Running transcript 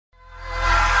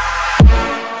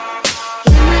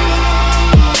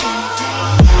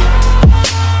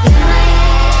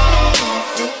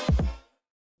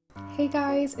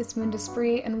guys, it's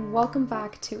MoondustBri and welcome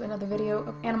back to another video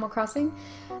of Animal Crossing.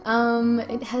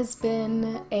 It has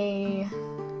been a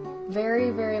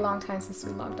very long time since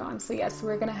we logged on, so yes,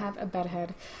 we're gonna have a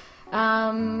bedhead.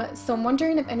 So I'm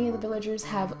wondering if any of the villagers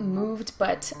have moved,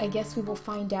 but I guess we will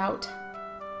find out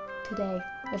today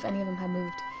if any of them have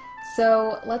moved.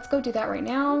 So let's go do that right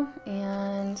now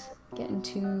and get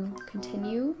into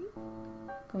continue,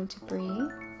 going to Bri,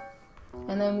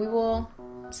 and then we will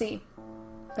see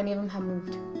if any of them have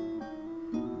moved.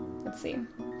 Let's see.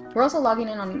 We're also logging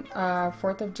in on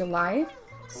 4th of July,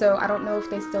 so I don't know if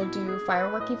they still do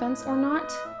firework events or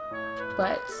not,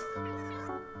 but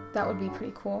that would be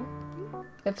pretty cool.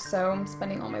 If so, I'm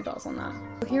spending all my bells on that.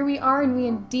 So here we are, and we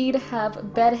indeed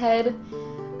have bedhead.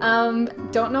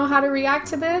 Don't know how to react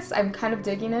to this. I'm kind of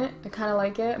digging it. I kind of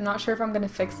like it. I'm not sure if I'm gonna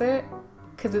fix it,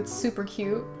 because it's super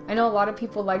cute. I know a lot of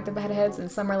people like the bedheads,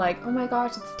 and some are like, oh my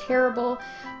gosh, it's terrible,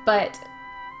 but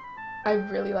I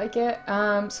really like it.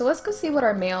 So let's go see what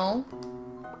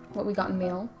we got in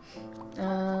mail.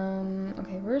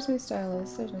 Okay, where's my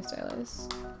stylus? There's my stylus.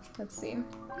 Let's see.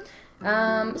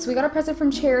 So we got a present from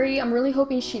Cherry. I'm really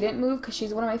hoping she didn't move because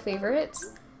she's one of my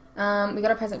favorites. We got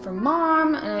a present from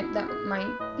Mom, and that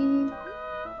might be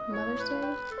Mother's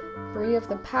Day. Bri of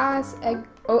the Past.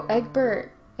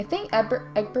 Egbert. I think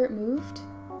Egbert moved.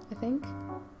 I think.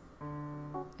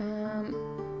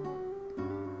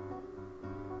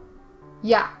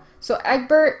 Yeah, so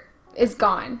Egbert is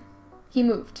gone. He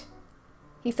moved.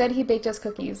 He said he baked us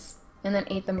cookies and then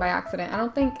ate them by accident. I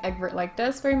don't think Egbert liked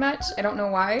us very much. I don't know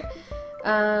why.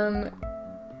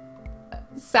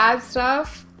 Sad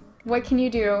stuff. What can you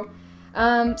do?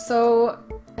 So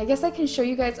I guess I can show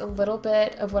you guys a little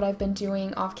bit of what I've been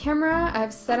doing off camera.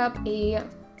 I've set up a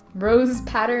rose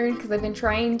pattern because I've been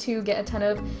trying to get a ton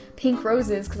of pink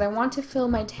roses because I want to fill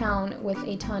my town with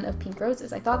a ton of pink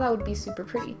roses. I thought that would be super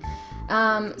pretty.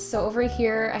 So over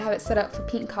here I have it set up for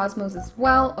pink cosmos as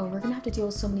well. Oh, we're gonna have to deal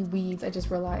with so many weeds, I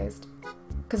just realized,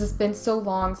 because it's been so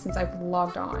long since I've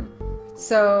logged on.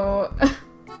 So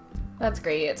that's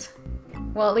great.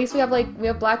 Well, at least we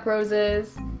have black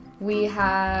roses, we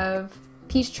have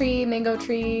peach tree, mango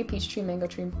tree, peach tree, mango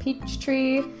tree, peach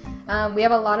tree. We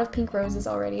have a lot of pink roses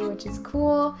already, which is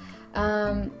cool.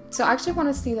 So I actually want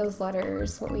to see those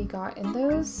letters, what we got in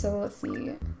those. So let's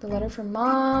see. The letter from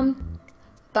Mom.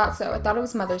 Thought so. I thought it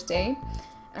was Mother's Day.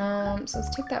 So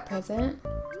let's take that present.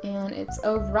 And it's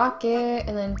a rocket.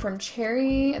 And then from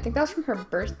Cherry, I think that was from her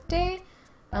birthday.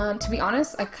 To be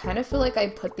honest, I kind of feel like I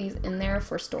put these in there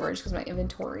for storage because my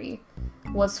inventory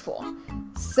was full.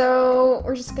 So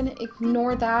we're just gonna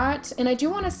ignore that. And I do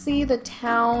want to see the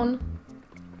town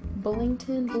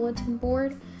bulletin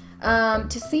board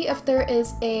to see if there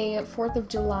is a 4th of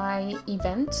July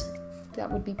event.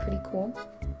 That would be pretty cool.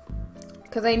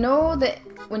 Because I know that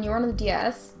when you're on the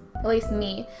DS, at least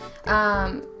me,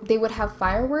 they would have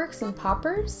fireworks and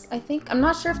poppers, I think. I'm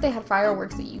not sure if they had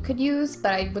fireworks that you could use,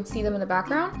 but I would see them in the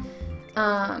background.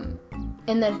 And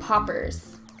then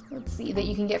poppers, let's see, that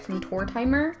you can get from Tour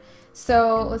Timer.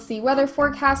 So let's see, weather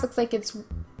forecast looks like it's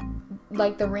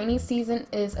like the rainy season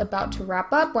is about to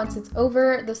wrap up. Once it's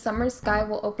over, the summer sky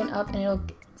will open up and it'll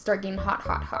start getting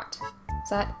hot. Is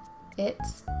that it?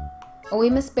 Oh, we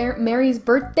missed Mary's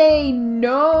birthday!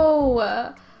 No!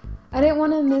 I didn't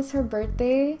want to miss her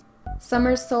birthday.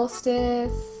 Summer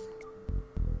solstice.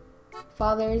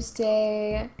 Father's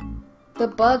Day. The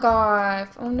bug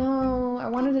off. Oh no, I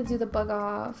wanted to do the bug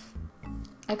off.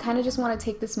 I kind of just want to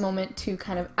take this moment to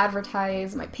kind of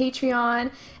advertise my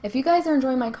Patreon. If you guys are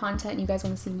enjoying my content and you guys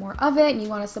want to see more of it and you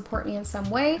want to support me in some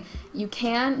way, you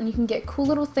can, and you can get cool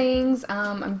little things.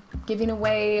 I'm giving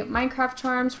away Minecraft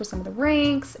charms for some of the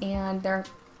ranks, and they're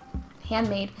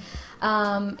handmade,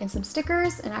 and some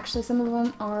stickers, and actually some of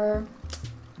them are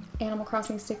Animal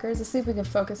Crossing stickers. Let's see if we can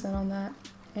focus in on that.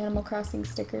 Animal Crossing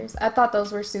stickers. I thought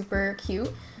those were super cute.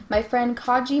 My friend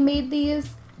Kaji made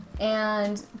these,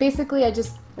 and basically I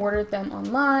just ordered them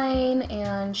online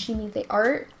and she made the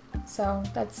art, so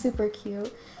that's super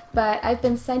cute. But I've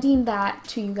been sending that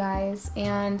to you guys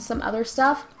and some other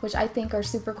stuff which I think are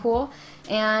super cool,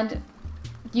 and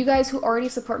you guys who already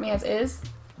support me as is,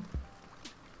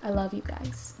 I love you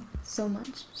guys so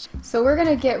much. So we're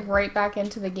gonna get right back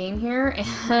into the game here,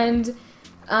 and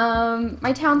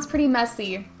my town's pretty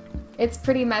messy. It's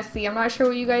pretty messy. I'm not sure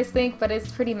what you guys think, but it's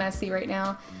pretty messy right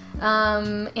now.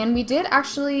 And we did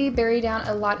actually bury down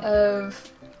a lot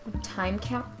of time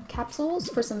capsules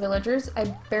for some villagers. I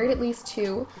buried at least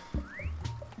 2.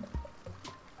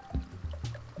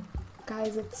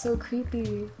 Guys, it's so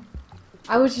creepy.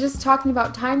 I was just talking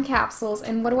about time capsules,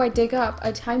 and what do I dig up?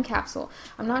 A time capsule.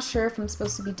 I'm not sure if I'm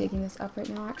supposed to be digging this up right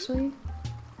now, actually.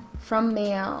 from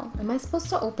mail. Am I supposed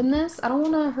to open this? I don't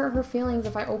want to hurt her feelings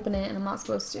if I open it and I'm not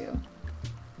supposed to.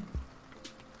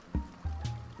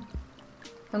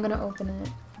 I'm gonna open it.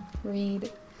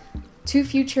 Read. To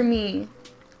future me.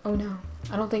 Oh no,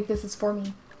 I don't think this is for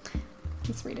me.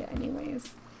 Let's read it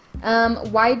anyways.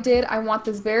 Why did I want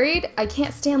this buried? I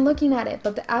can't stand looking at it,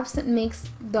 but the absent makes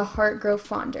the heart grow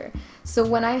fonder. So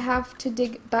when I have to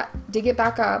dig it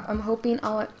back up, I'm hoping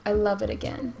I love it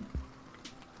again.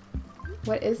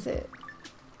 What is it?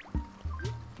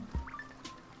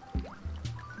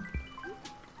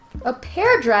 A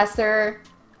hairdresser?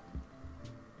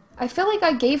 I feel like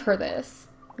I gave her this.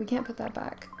 We can't put that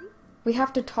back. We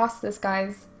have to toss this,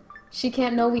 guys. She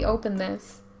can't know we opened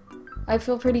this. I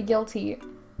feel pretty guilty.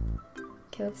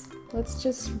 Okay, let's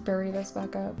just bury this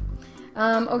back up.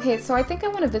 Okay, so I think I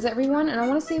want to visit everyone, and I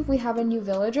want to see if we have a new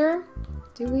villager.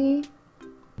 Do we?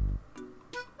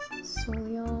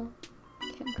 Solial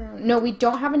Campground. No, we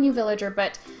don't have a new villager,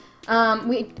 but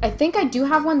I think I do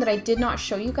have one that I did not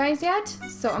show you guys yet.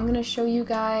 So I'm gonna show you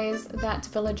guys that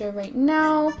villager right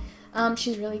now.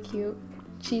 She's really cute.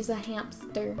 She's a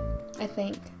hamster, I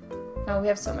think. Oh, we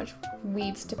have so much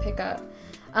weeds to pick up.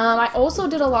 I also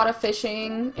did a lot of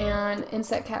fishing and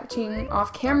insect catching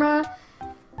off camera,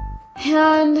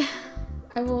 and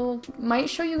I might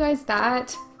show you guys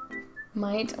that. Oh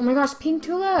my gosh, pink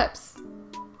tulips!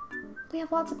 We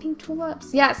have lots of pink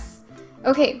tulips. Yes!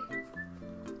 Okay.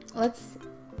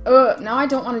 Now I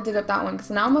don't want to dig up that one,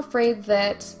 because now I'm afraid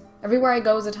that everywhere I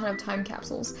go is a ton of time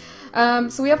capsules.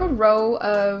 So we have a row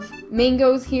of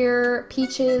mangoes here,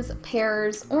 peaches,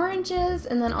 pears, oranges,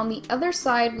 and then on the other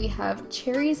side we have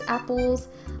cherries, apples,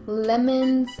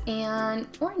 lemons, and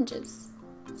oranges.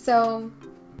 So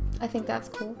I think that's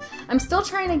cool. I'm still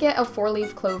trying to get a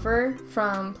 4-leaf clover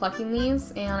from plucking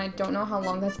these, and I don't know how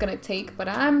long that's gonna take, but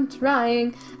I'm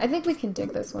trying. I think we can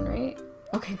dig this one, right?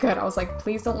 Okay, good. I was like,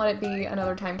 please don't let it be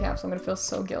another time capsule. I'm gonna feel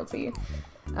so guilty.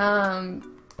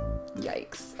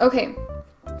 Yikes. Okay,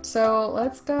 so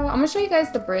let's go. I'm gonna show you guys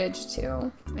the bridge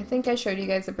too. I think I showed you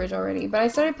guys the bridge already, but I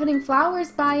started putting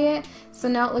flowers by it, so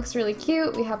now it looks really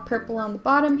cute. We have purple on the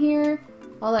bottom here,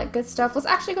 all that good stuff. Let's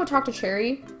actually go talk to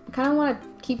Cherry. I kind of want to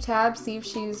keep tabs, see if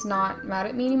she's not mad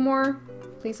at me anymore.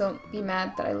 Please don't be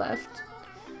mad that I left.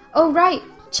 Oh right,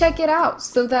 check it out.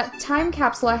 So that time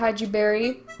capsule I had you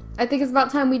bury, I think it's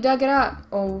about time we dug it up.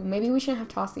 Oh, maybe we shouldn't have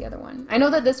tossed the other one. I know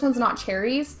that this one's not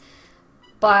Cherry's,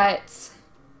 but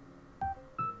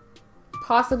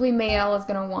possibly Mayel is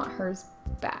gonna want hers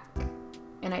back.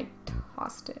 And I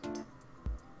tossed it.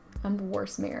 I'm the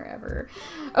worst mayor ever.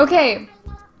 Okay,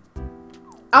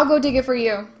 I'll go dig it for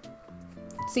you.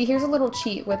 See, here's a little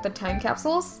cheat with the time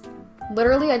capsules.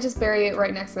 Literally, I just bury it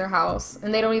right next to their house,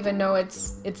 and they don't even know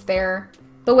it's there.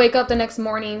 They'll wake up the next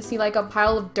morning, see like a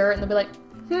pile of dirt, and they'll be like,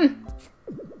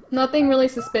 nothing really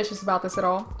suspicious about this at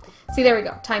all. See, there we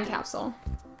go, time capsule.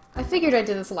 I figured I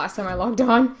did this the last time I logged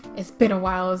on. It's been a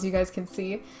while, as you guys can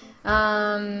see.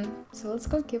 So let's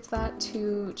go give that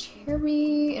to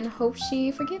Cherry and hope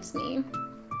she forgives me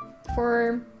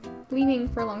for leaving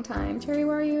for a long time. Cherry,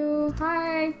 where are you?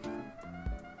 Hi!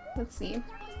 Let's see.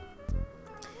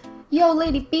 Yo,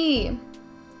 Lady B!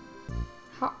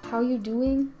 How you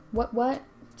doing? What?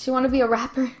 Do you want to be a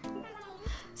rapper?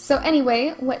 So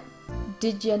anyway,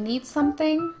 did you need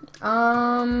something?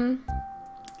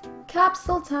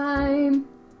 Capsule time!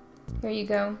 Here you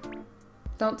go.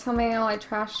 Don't tell me I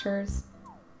trashed hers.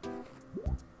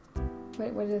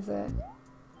 Wait, what is it?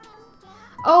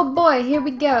 Oh boy, here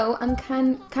we go. I'm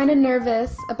kind of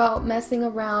nervous about messing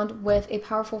around with a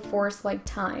powerful force like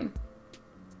time.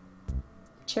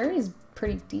 Cherry's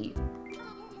pretty deep.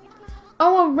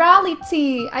 Oh, a rally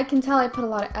tea! I can tell I put a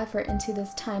lot of effort into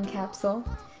this time capsule.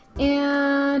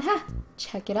 And,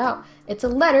 check it out. It's a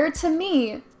letter to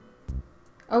me!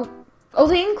 Oh,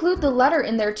 they include the letter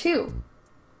in there too.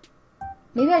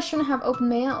 Maybe I shouldn't have opened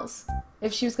mails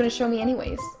if she was going to show me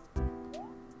anyways.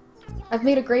 I've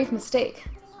made a grave mistake.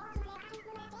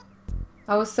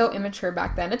 I was so immature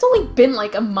back then. It's only been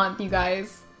like a month, you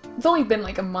guys. It's only been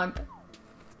like a month.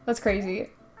 That's crazy.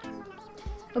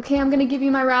 Okay, I'm gonna give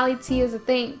you my rally tea as a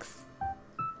thanks.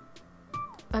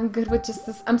 I'm good with just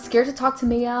this. I'm scared to talk to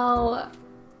Mayel.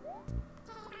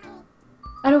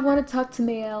 I don't want to talk to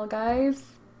Mayel, guys.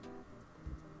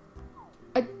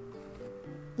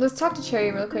 Let's talk to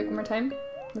Cherry real quick one more time.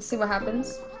 Let's see what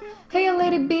happens. Hey,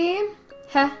 Lady B.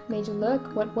 Heh, made you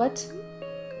look. What?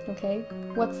 Okay,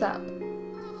 what's up?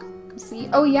 See?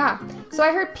 Oh yeah, so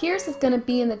I heard Pierce is gonna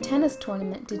be in the tennis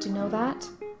tournament. Did you know that?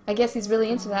 I guess he's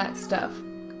really into that stuff.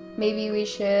 Maybe we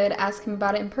should ask him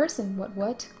about it in person.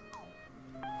 What?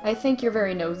 I think you're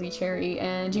very nosy, Cherry,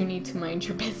 and you need to mind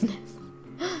your business.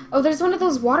 Oh, there's one of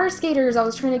those water skaters I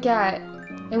was trying to get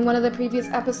in one of the previous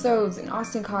episodes, and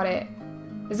Austin caught it.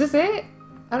 Is this it?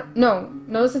 No,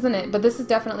 this isn't it, but this is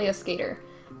definitely a skater.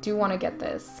 Do want to get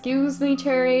this. Excuse me,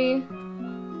 Cherry.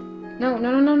 No,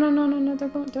 don't.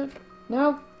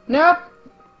 Nope.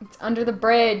 It's under the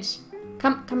bridge.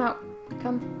 Come out.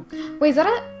 Come. Wait, is that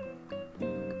it?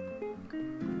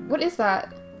 What is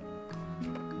that?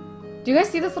 Do you guys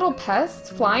see this little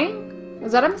pest flying?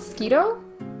 Is that a mosquito?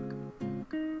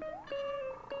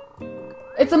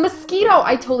 It's a mosquito!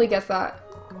 I totally guessed that.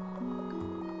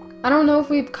 I don't know if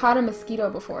we've caught a mosquito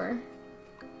before.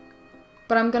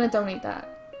 But I'm gonna donate that.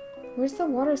 Where's the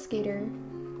water skater?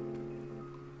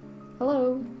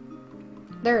 Hello?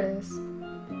 There it is.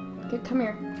 Okay, come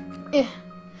here.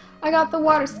 I got the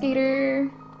water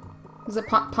skater. It's a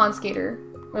pond skater.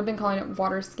 I've been calling it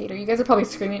water skater. You guys are probably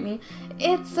screaming at me.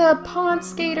 It's a pond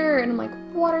skater! And I'm like,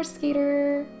 water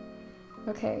skater.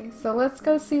 Okay, so let's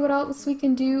go see what else we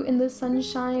can do in the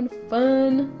sunshine.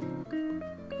 Fun.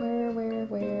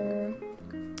 Where?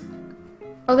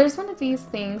 Oh, there's one of these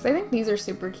things. I think these are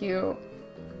super cute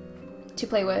to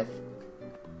play with.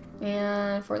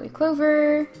 And 4-leaf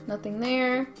clover. Nothing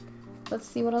there. Let's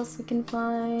see what else we can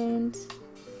find.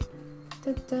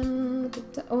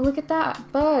 Oh, look at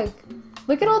that bug.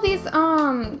 Look at all these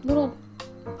little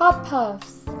pop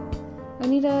puffs. I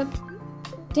need a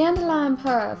dandelion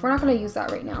puff. We're not gonna use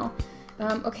that right now.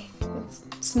 Okay, let's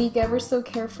sneak ever so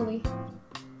carefully.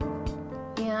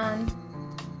 And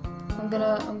I'm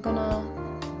gonna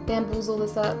bamboozle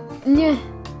this up. Yeah.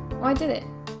 Oh, I did it.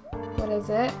 What is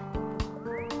it?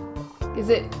 Is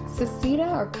it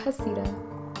Cicita or Casita?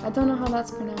 I don't know how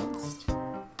that's pronounced.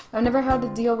 I've never had to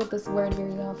deal with this word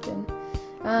very often.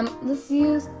 Let's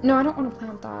use... No, I don't want to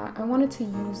plant that. I wanted to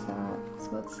use that.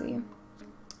 So let's see.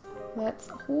 Let's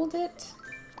hold it.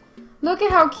 Look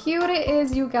at how cute it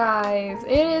is, you guys.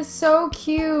 It is so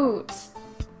cute.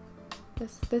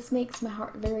 This makes my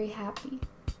heart very happy.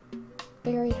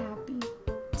 Very happy.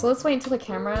 So let's wait until the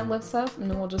camera lifts up and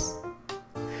then we'll just...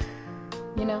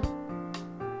 You know.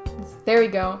 There we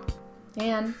go.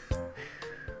 And...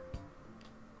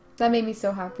 That made me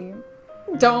so happy.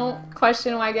 Don't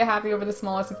question why I get happy over the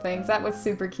smallest of things. That was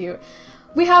super cute.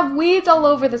 We have weeds all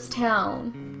over this town.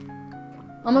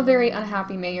 I'm a very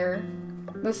unhappy mayor.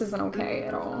 This isn't okay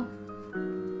at all.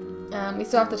 We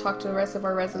still have to talk to the rest of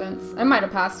our residents. I might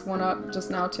have passed one up just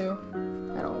now too.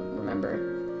 I don't remember.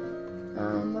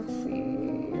 Let's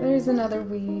see. There's another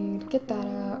weed. Get that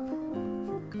up.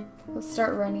 Let's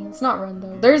start running. It's not run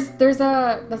though. There's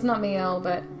a... That's not Mael,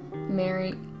 but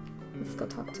Mary. Let's go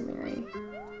talk to Mary.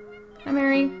 Hi,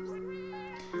 Mary.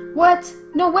 What?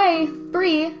 No way!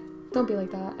 Bri! Don't be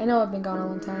like that. I know I've been gone a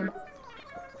long time.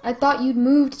 I thought you'd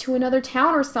moved to another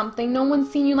town or something. No one's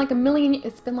seen you in like a million...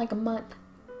 It's been like a month.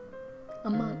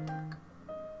 A month.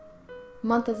 A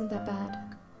month isn't that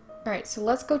bad. Alright, so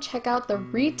let's go check out the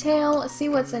retail, see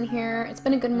what's in here. It's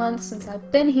been a good month since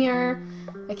I've been here.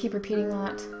 I keep repeating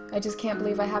that. I just can't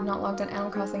believe I have not logged on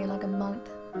Animal Crossing in like a month.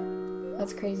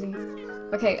 That's crazy.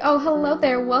 Okay, oh, hello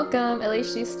there, welcome. At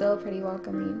least she's still pretty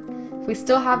welcoming. We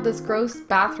still have this gross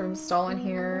bathroom stall in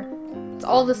here. It's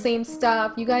all the same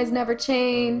stuff. You guys never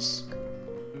change.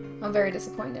 I'm very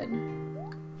disappointed.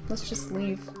 Let's just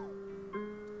leave.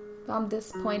 I'm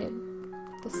disappointed.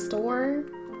 The store?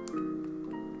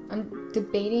 I'm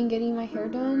debating getting my hair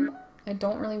done. I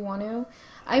don't really want to.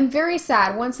 I'm very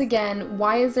sad. Once again,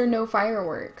 why is there no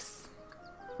fireworks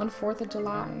on 4th of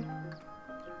July?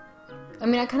 I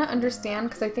mean, I kind of understand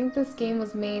because I think this game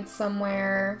was made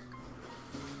somewhere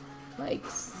like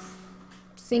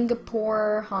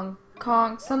Singapore, Hong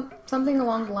Kong, something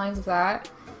along the lines of that.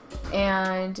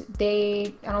 And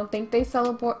I don't think they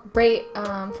celebrate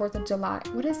 4th of July.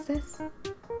 What is this?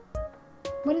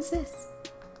 What is this?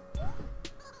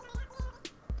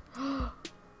 A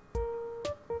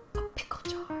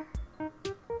pickle jar.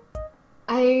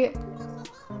 I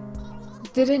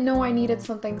didn't know I needed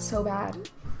something so bad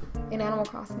in Animal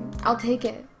Crossing. I'll take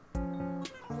it.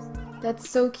 That's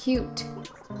so cute.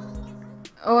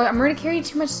 Oh, I'm gonna carry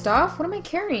too much stuff? What am I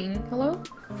carrying? Hello?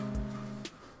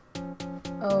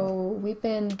 Oh, we've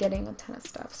been getting a ton of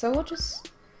stuff. So we'll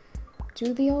just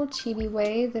do the old chibi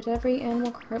way that every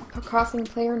Animal Crossing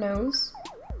player knows.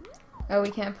 Oh, we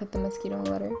can't put the mosquito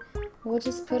letter. We'll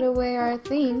just put away our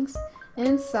things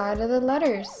inside of the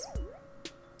letters.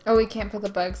 Oh, we can't put the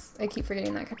bugs. I keep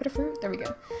forgetting that. Can I put a fruit? There we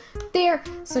go. There!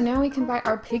 So now we can buy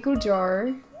our pickle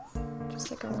jar.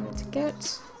 Just like I wanted to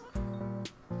get.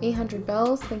 800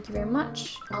 bells. Thank you very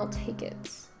much. I'll take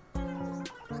it.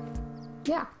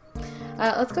 Yeah.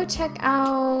 Let's go check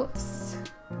out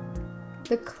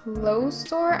the clothes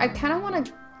store. I kind of want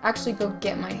to actually go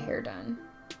get my hair done.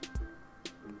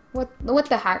 What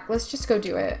the heck? Let's just go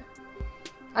do it.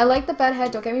 I like the bed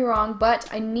head, don't get me wrong, but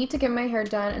I need to get my hair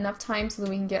done enough time so that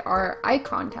we can get our eye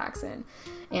contacts in.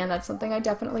 And that's something I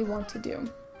definitely want to do.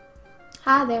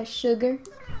 Hi there, sugar.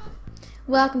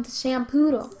 Welcome to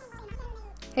Shampoodle.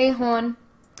 Hey, hon.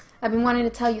 I've been wanting to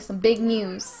tell you some big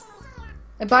news.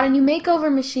 I bought a new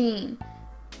makeover machine.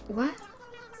 What?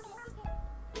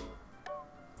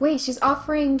 Wait, she's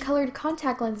offering colored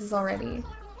contact lenses already.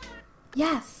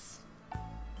 Yes.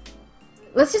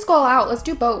 Let's just go all out. Let's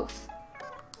do both.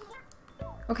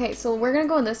 Okay, so we're gonna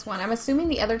go in this one. I'm assuming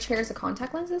the other chair is the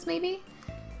contact lenses, maybe?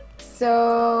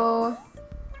 So...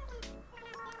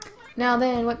 now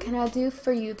then, what can I do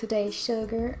for you today,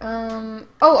 sugar?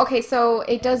 Oh, okay, so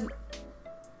it does...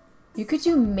 you could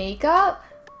do makeup?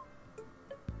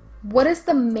 What does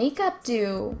the makeup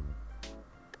do?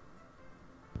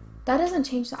 That doesn't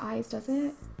change the eyes, does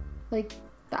it? Like,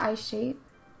 the eye shape?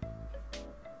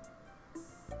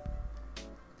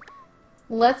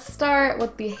 Let's start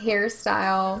with the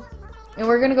hairstyle. And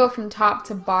we're gonna go from top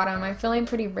to bottom. I'm feeling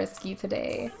pretty risky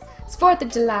today. It's 4th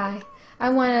of July. I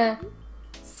wanna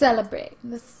celebrate.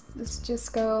 Let's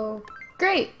just go.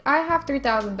 Great! I have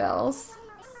 3,000 bells.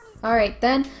 Alright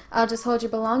then, I'll just hold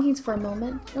your belongings for a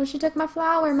moment. Oh, she took my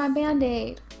flower, my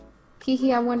band-aid.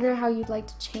 Hee, I wonder how you'd like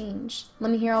to change.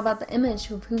 Let me hear all about the image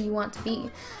of who you want to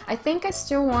be. I think I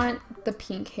still want the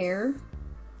pink hair.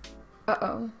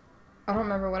 Uh-oh. I don't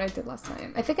remember what I did last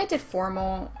time. I think I did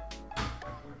formal.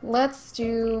 Let's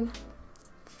do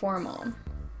formal.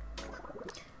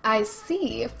 I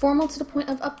see. Formal to the point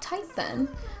of uptight then.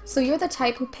 So you're the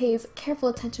type who pays careful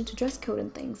attention to dress code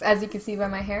and things, as you can see by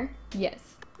my hair?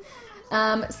 Yes.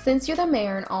 Since you're the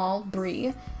mayor and all,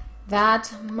 Bri,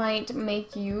 that might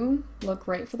make you look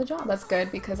right for the job. That's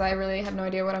good, because I really have no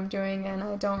idea what I'm doing and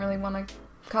I don't really want to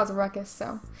cause a ruckus,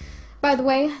 so. By the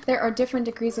way, there are different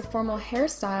degrees of formal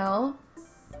hairstyle,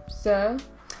 so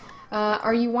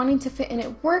are you wanting to fit in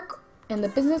at work, in the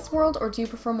business world, or do you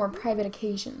prefer more private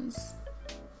occasions?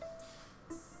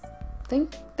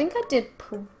 Think I did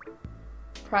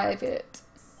private.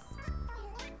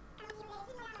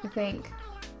 I think.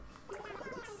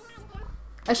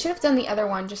 I should have done the other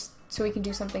one just so we can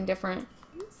do something different.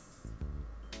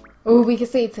 Oh, we could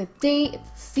say it's a date,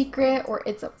 it's a secret, or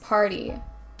it's a party.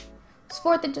 It's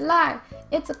 4th of July.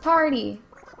 It's a party.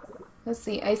 Let's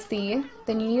see. I see.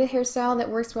 Then you need a hairstyle that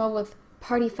works well with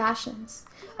party fashions.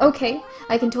 Okay.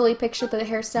 I can totally picture the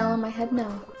hairstyle in my head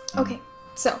now. Okay.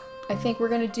 So, I think we're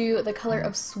going to do the color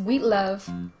of Sweet Love.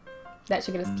 That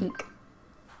should get us pink.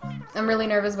 I'm really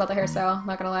nervous about the hairstyle.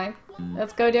 Not gonna lie.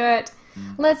 Let's go do it.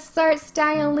 Let's start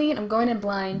styling. I'm going in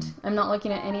blind. I'm not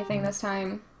looking at anything this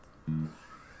time. I'm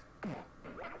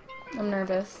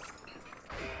nervous.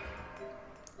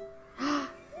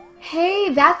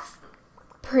 Hey, that's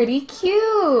pretty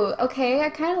cute. Okay, I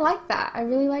kind of like that. I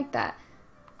really like that.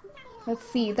 Let's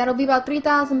see. That'll be about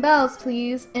 3,000 bells,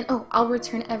 please. And oh, I'll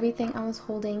return everything I was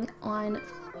holding on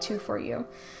to for you.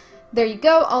 There you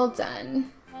go. All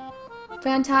done.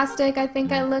 Fantastic. I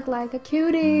think I look like a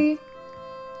cutie.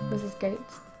 This is great.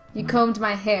 You combed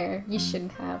my hair. You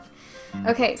shouldn't have.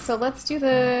 Okay, so let's do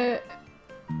the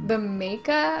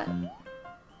makeup.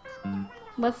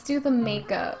 Let's do the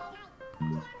makeup.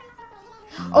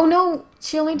 Oh no,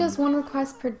 she only does 1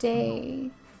 request per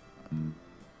day.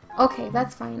 Okay,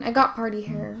 that's fine. I got party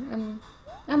hair.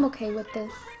 I'm okay with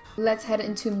this. Let's head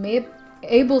into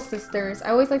Able Sisters.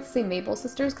 I always like to say Mabel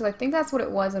Sisters because I think that's what it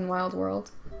was in Wild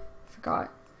World.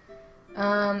 Forgot.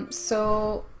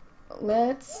 So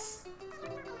let's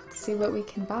see what we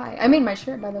can buy. I made my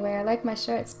shirt, by the way. I like my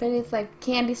shirt. It's pretty. It's like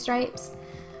candy stripes.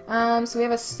 So we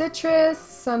have a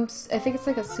citrus. I think it's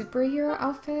like a superhero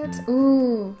outfit.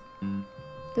 Ooh,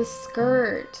 the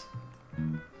skirt.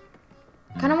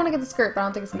 Kind of want to get the skirt, but I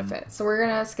don't think it's gonna fit. So we're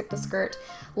gonna skip the skirt.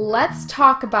 Let's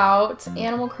talk about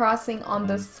Animal Crossing on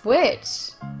the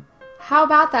Switch. How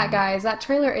about that, guys? That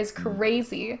trailer is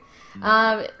crazy.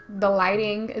 The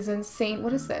lighting is insane.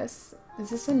 What is this? Is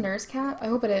this a nurse cap? I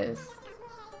hope it is.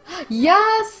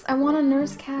 Yes! I want a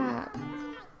nurse cap.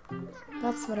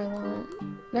 That's what I want.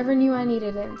 Never knew I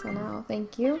needed it until now.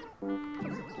 Thank you.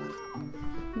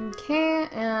 Okay,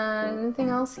 and anything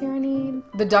else here I need?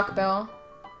 The duck bill.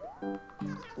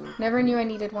 Never knew I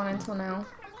needed one until now.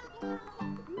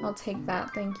 I'll take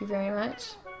that. Thank you very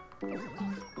much.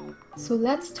 So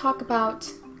let's talk about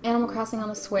Animal Crossing on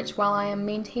the Switch while I am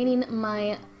maintaining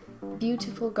my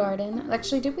beautiful garden.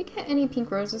 Actually, did we get any pink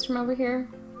roses from over here?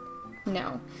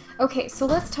 No. Okay, so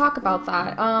let's talk about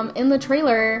that. In the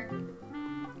trailer,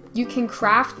 you can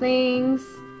craft things.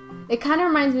 It kind of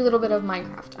reminds me a little bit of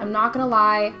Minecraft. I'm not gonna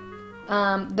lie.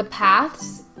 The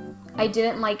paths I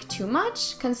didn't like too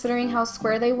much considering how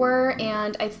square they were,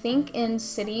 and I think in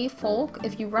City Folk,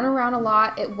 if you run around a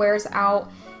lot, it wears out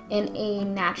in a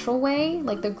natural way,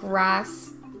 like the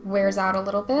grass wears out a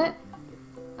little bit,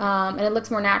 and it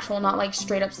looks more natural, not like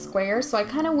straight up square. So I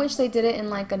kind of wish they did it in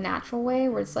like a natural way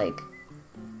where it's like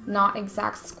not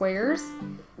exact squares.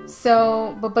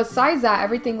 So, but besides that,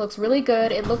 everything looks really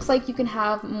good. It looks like you can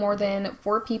have more than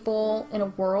 4 people in a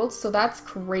world, so that's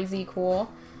crazy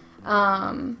cool.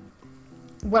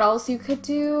 What else you could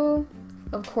do?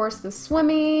 Of course, the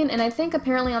swimming, and I think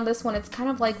apparently on this one it's kind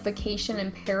of like vacation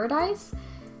in paradise,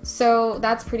 so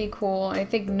that's pretty cool. And I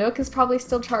think Nook is probably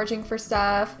still charging for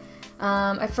stuff.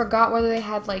 I forgot whether they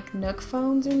had like Nook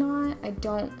phones or not. I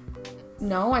don't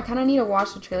know. I kind of need to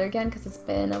watch the trailer again because it's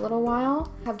been a little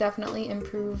while. Have definitely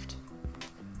improved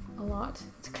a lot.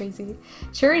 It's crazy.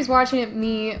 Cherry's watching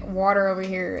me water over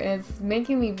here. It's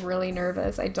making me really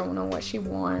nervous. I don't know what she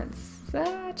wants.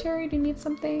 Cherry, do you need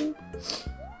something?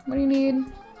 What do you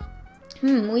need?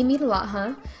 We meet a lot,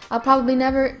 huh? I'll probably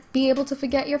never be able to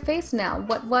forget your face now.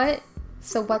 What?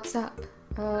 So what's up?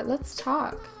 Let's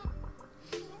talk.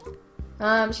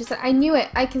 She said, I knew it.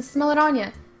 I can smell it on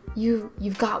you.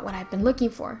 You've got what I've been looking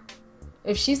for.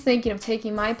 If she's thinking of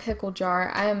taking my pickle jar,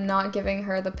 I am not giving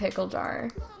her the pickle jar.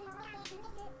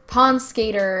 Pond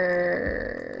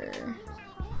skater.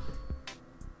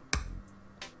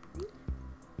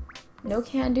 No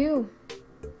can do.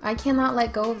 I cannot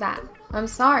let go of that. I'm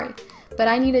sorry, but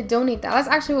I need to donate that. That's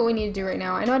actually what we need to do right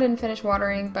now. I know I didn't finish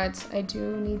watering, but I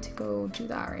do need to go do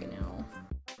that right now.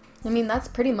 I mean, that's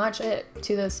pretty much it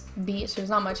to this beach. There's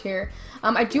not much here.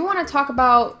 I do want to talk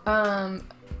about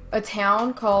a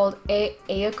town called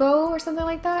Aiko or something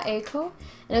like that. Aiko.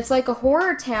 And it's like a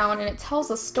horror town, and it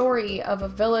tells a story of a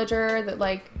villager that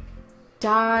like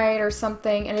died or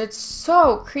something, and it's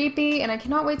so creepy, and I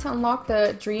cannot wait to unlock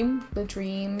the dream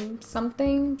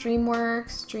something,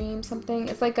 DreamWorks, dream something.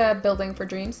 It's like a building for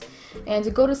dreams, and to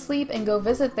go to sleep and go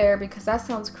visit there because that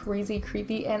sounds crazy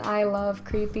creepy, and I love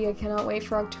creepy. I cannot wait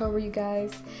for October, you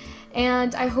guys.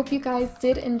 And I hope you guys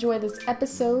did enjoy this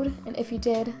episode, and if you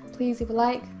did, please leave a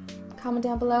like, comment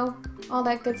down below, all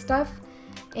that good stuff.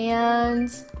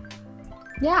 And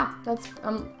yeah,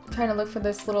 I'm trying to look for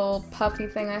this little puffy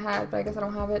thing I had, but I guess I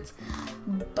don't have it.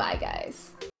 Bye,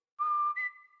 guys.